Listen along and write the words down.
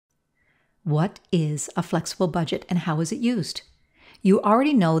What is a flexible budget and how is it used? You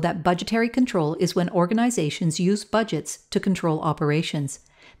already know that budgetary control is when organizations use budgets to control operations.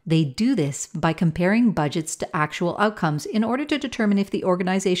 They do this by comparing budgets to actual outcomes in order to determine if the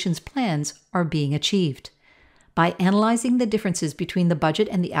organization's plans are being achieved. By analyzing the differences between the budget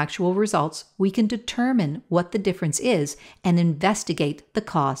and the actual results, we can determine what the difference is and investigate the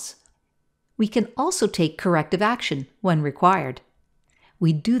cause. We can also take corrective action when required.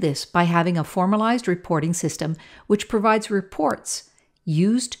 We do this by having a formalized reporting system which provides reports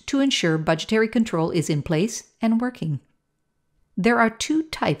used to ensure budgetary control is in place and working. There are two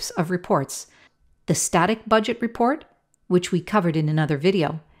types of reports: the static budget report, which we covered in another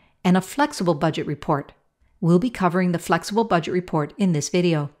video, and a flexible budget report. We'll be covering the flexible budget report in this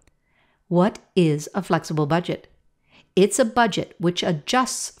video. What is a flexible budget? It's a budget which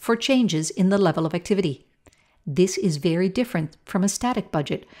adjusts for changes in the level of activity. This is very different from a static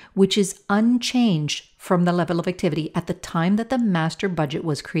budget, which is unchanged from the level of activity at the time that the master budget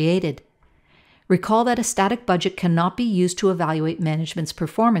was created. Recall that a static budget cannot be used to evaluate management's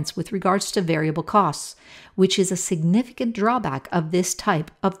performance with regards to variable costs, which is a significant drawback of this type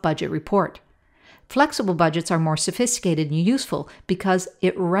of budget report. Flexible budgets are more sophisticated and useful because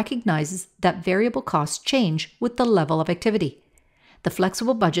it recognizes that variable costs change with the level of activity. The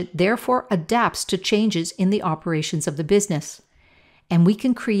flexible budget therefore adapts to changes in the operations of the business. And we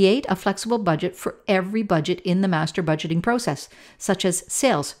can create a flexible budget for every budget in the master budgeting process, such as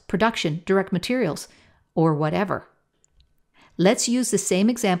sales, production, direct materials, or whatever. Let's use the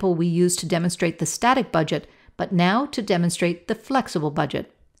same example we used to demonstrate the static budget, but now to demonstrate the flexible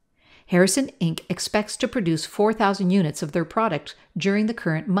budget. Harrison Inc. expects to produce 4,000 units of their product during the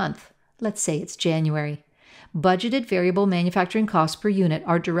current month. Let's say it's January. Budgeted variable manufacturing costs per unit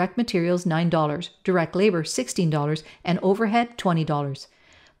are direct materials $9, direct labor $16, and overhead $20.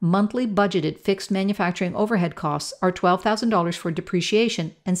 Monthly budgeted fixed manufacturing overhead costs are $12,000 for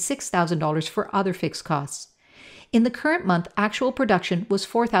depreciation and $6,000 for other fixed costs. In the current month, actual production was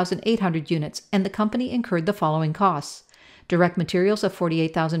 4,800 units, and the company incurred the following costs: direct materials of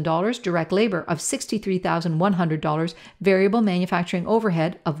 $48,000, direct labor of $63,100, variable manufacturing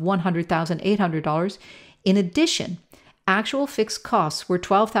overhead of $100,800. In addition, actual fixed costs were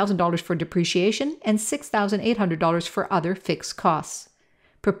 $12,000 for depreciation and $6,800 for other fixed costs.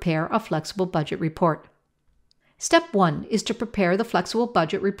 Prepare a flexible budget report. Step 1 is to prepare the flexible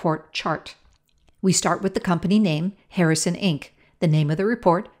budget report chart. We start with the company name, Harrison Inc., the name of the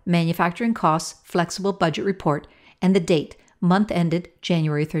report, Manufacturing Costs Flexible Budget Report, and the date, month ended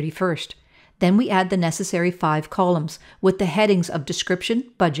January 31st. Then we add the necessary 5 columns with the headings of description,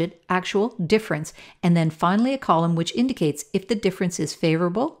 budget, actual, difference, and then finally a column which indicates if the difference is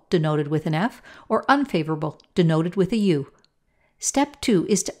favorable, denoted with an F, or unfavorable, denoted with a U. Step 2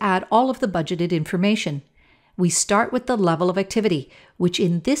 is to add all of the budgeted information. We start with the level of activity, which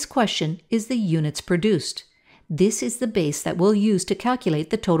in this question is the units produced. This is the base that we'll use to calculate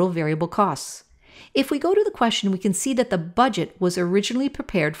the total variable costs. If we go to the question, we can see that the budget was originally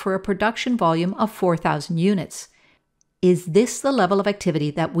prepared for a production volume of 4,000 units. Is this the level of activity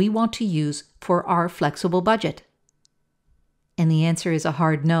that we want to use for our flexible budget? And the answer is a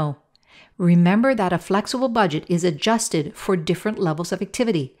hard no. Remember that a flexible budget is adjusted for different levels of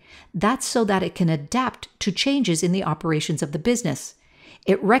activity. That's so that it can adapt to changes in the operations of the business.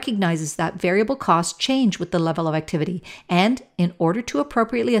 It recognizes that variable costs change with the level of activity, and in order to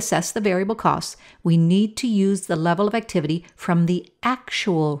appropriately assess the variable costs, we need to use the level of activity from the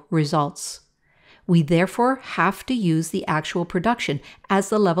actual results. We therefore have to use the actual production as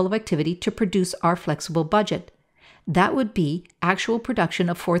the level of activity to produce our flexible budget. That would be actual production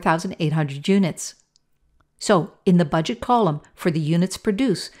of 4,800 units. So, in the budget column for the units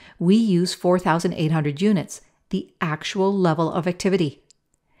produced, we use 4,800 units, the actual level of activity.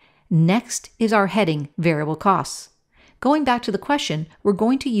 Next is our heading, variable costs. Going back to the question, we're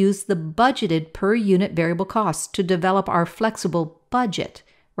going to use the budgeted per unit variable costs to develop our flexible budget,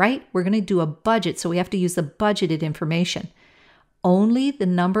 right? We're going to do a budget, so we have to use the budgeted information. Only the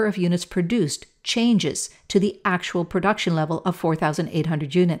number of units produced changes to the actual production level of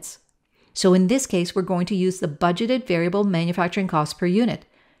 4,800 units. So in this case, we're going to use the budgeted variable manufacturing costs per unit.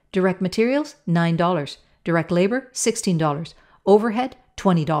 Direct materials, $9. Direct labor, $16. Overhead,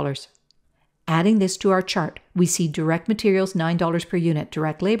 $20. Adding this to our chart, we see direct materials $9 per unit,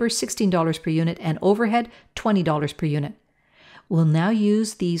 direct labor $16 per unit, and overhead $20 per unit. We'll now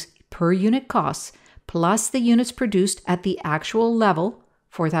use these per unit costs plus the units produced at the actual level,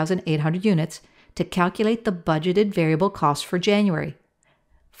 4,800 units, to calculate the budgeted variable cost for January.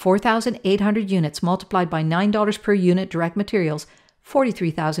 4,800 units multiplied by $9 per unit direct materials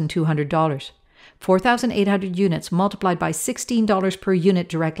 $43,200. 4,800 units multiplied by $16 per unit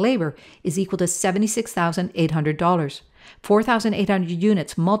direct labor is equal to $76,800. 4,800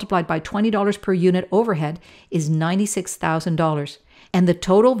 units multiplied by $20 per unit overhead is $96,000. And the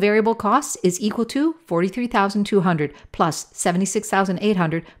total variable cost is equal to $43,200 plus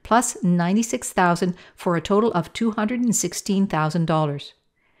 $76,800 plus $96,000 for a total of $216,000.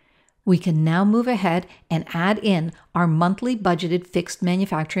 We can now move ahead and add in our monthly budgeted fixed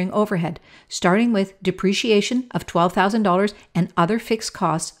manufacturing overhead, starting with depreciation of $12,000 and other fixed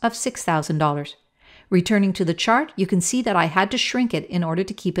costs of $6,000. Returning to the chart, you can see that I had to shrink it in order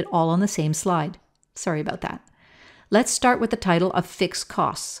to keep it all on the same slide. Sorry about that. Let's start with the title of fixed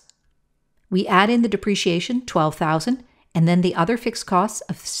costs. We add in the depreciation, $12,000, and then the other fixed costs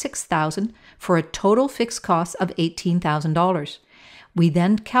of $6,000 for a total fixed cost of $18,000. We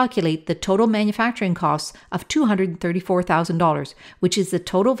then calculate the total manufacturing costs of $234,000, which is the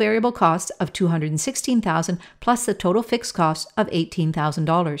total variable cost of $216,000 plus the total fixed cost of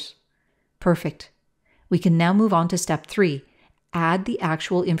 $18,000. Perfect. We can now move on to step 3, add the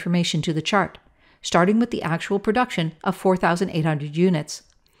actual information to the chart, starting with the actual production of 4,800 units.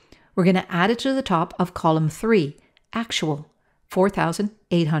 We're going to add it to the top of column 3, actual,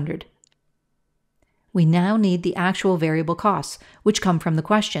 4,800. We now need the actual variable costs, which come from the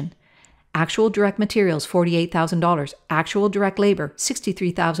question. Actual direct materials, $48,000. Actual direct labor,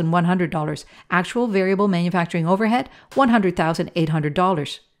 $63,100. Actual variable manufacturing overhead,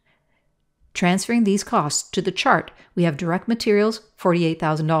 $100,800. Transferring these costs to the chart, we have direct materials,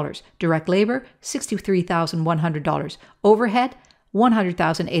 $48,000. Direct labor, $63,100. Overhead,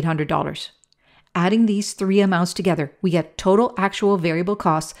 $100,800. Adding these three amounts together, we get total actual variable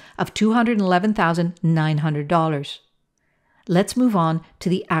costs of $211,900. Let's move on to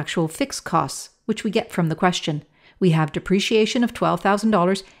the actual fixed costs, which we get from the question. We have depreciation of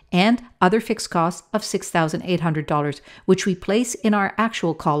 $12,000 and other fixed costs of $6,800, which we place in our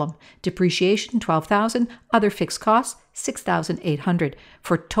actual column. Depreciation $12,000, other fixed costs $6,800,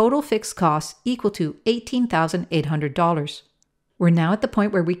 for total fixed costs equal to $18,800. We're now at the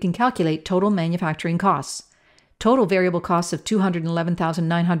point where we can calculate total manufacturing costs. Total variable costs of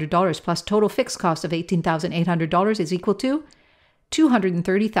 $211,900 plus total fixed cost of $18,800 is equal to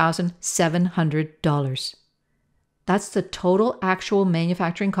 $230,700. That's the total actual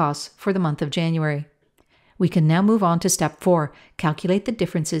manufacturing costs for the month of January. We can now move on to step 4, calculate the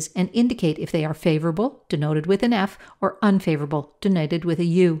differences and indicate if they are favorable, denoted with an F, or unfavorable, denoted with a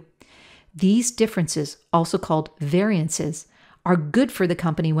U. These differences, also called variances, are good for the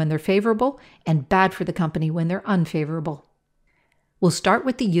company when they're favorable and bad for the company when they're unfavorable. We'll start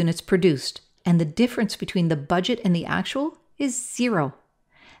with the units produced, and the difference between the budget and the actual is 0.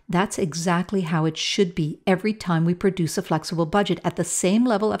 That's exactly how it should be every time we produce a flexible budget at the same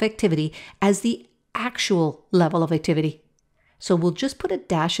level of activity as the actual level of activity. So we'll just put a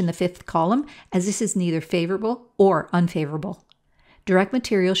dash in the 5th column, as this is neither favorable or unfavorable. Direct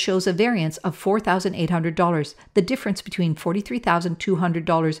materials shows a variance of $4,800, the difference between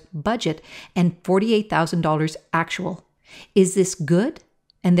 $43,200 budget and $48,000 actual. Is this good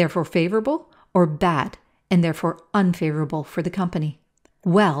and therefore favorable, or bad and therefore unfavorable for the company?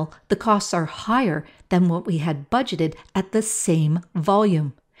 Well, the costs are higher than what we had budgeted at the same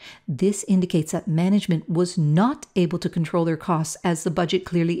volume. This indicates that management was not able to control their costs as the budget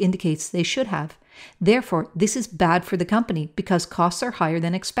clearly indicates they should have. Therefore, this is bad for the company because costs are higher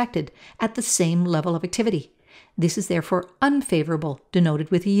than expected at the same level of activity. This is therefore unfavorable,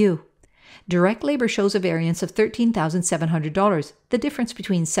 denoted with a U. Direct labor shows a variance of $13,700, the difference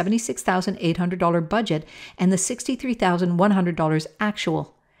between $76,800 budget and the $63,100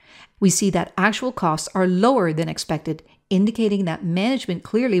 actual. We see that actual costs are lower than expected, indicating that management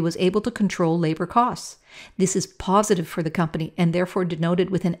clearly was able to control labor costs. This is positive for the company and therefore denoted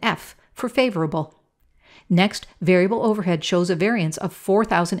with an F for favorable. Next, variable overhead shows a variance of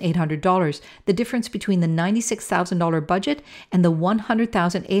 $4,800, the difference between the $96,000 budget and the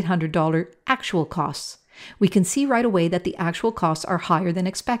 $100,800 actual costs. We can see right away that the actual costs are higher than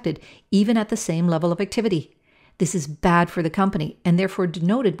expected, even at the same level of activity. This is bad for the company and therefore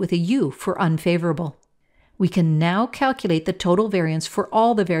denoted with a U for unfavorable. We can now calculate the total variance for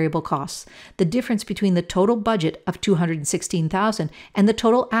all the variable costs, the difference between the total budget of $216,000 and the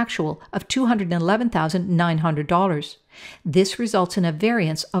total actual of $211,900. This results in a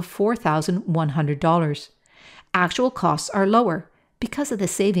variance of $4,100. Actual costs are lower because of the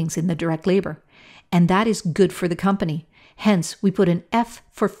savings in the direct labor, and that is good for the company. Hence, we put an F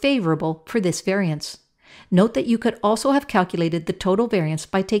for favorable for this variance. Note that you could also have calculated the total variance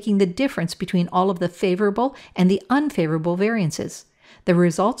by taking the difference between all of the favorable and the unfavorable variances. the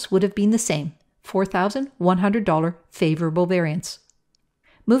results would have been the same, $4,100 favorable variance.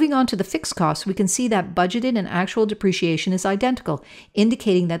 Moving on to the fixed costs, we can see that budgeted and actual depreciation is identical,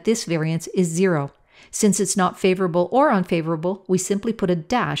 indicating that this variance is 0. Since it's not favorable or unfavorable, we simply put a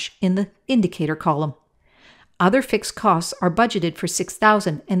dash in the indicator column. Other fixed costs are budgeted for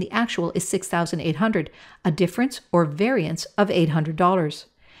 $6,000 and the actual is $6,800, a difference or variance of $800.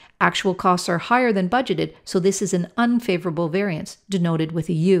 Actual costs are higher than budgeted, so this is an unfavorable variance, denoted with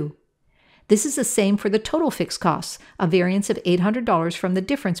a U. This is the same for the total fixed costs, a variance of $800 from the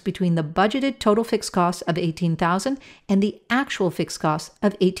difference between the budgeted total fixed costs of $18,000 and the actual fixed costs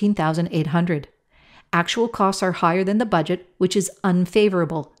of $18,800. Actual costs are higher than the budget, which is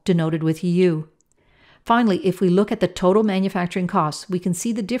unfavorable, denoted with U. Finally, if we look at the total manufacturing costs, we can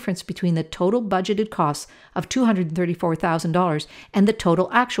see the difference between the total budgeted costs of $234,000 and the total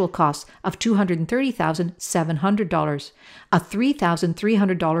actual costs of $230,700, a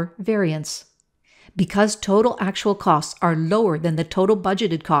 $3,300 variance. Because total actual costs are lower than the total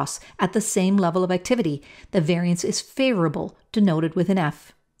budgeted costs at the same level of activity, the variance is favorable, denoted with an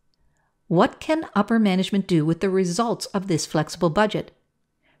F. What can upper management do with the results of this flexible budget?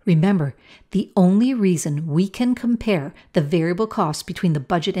 Remember, the only reason we can compare the variable costs between the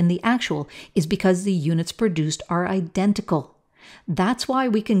budget and the actual is because the units produced are identical. That's why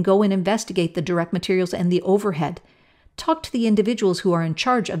we can go and investigate the direct materials and the overhead. Talk to the individuals who are in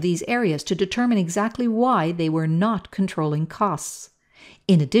charge of these areas to determine exactly why they were not controlling costs.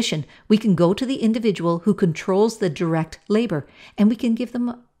 In addition, we can go to the individual who controls the direct labor and we can give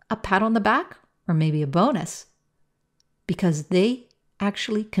them a pat on the back or maybe a bonus because they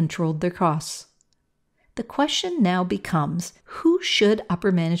actually controlled their costs. The question now becomes, who should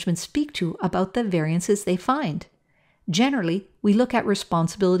upper management speak to about the variances they find? Generally, we look at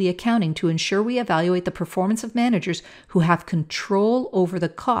responsibility accounting to ensure we evaluate the performance of managers who have control over the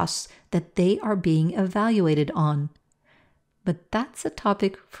costs that they are being evaluated on. But that's a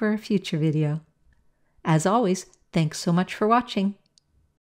topic for a future video. As always, thanks so much for watching.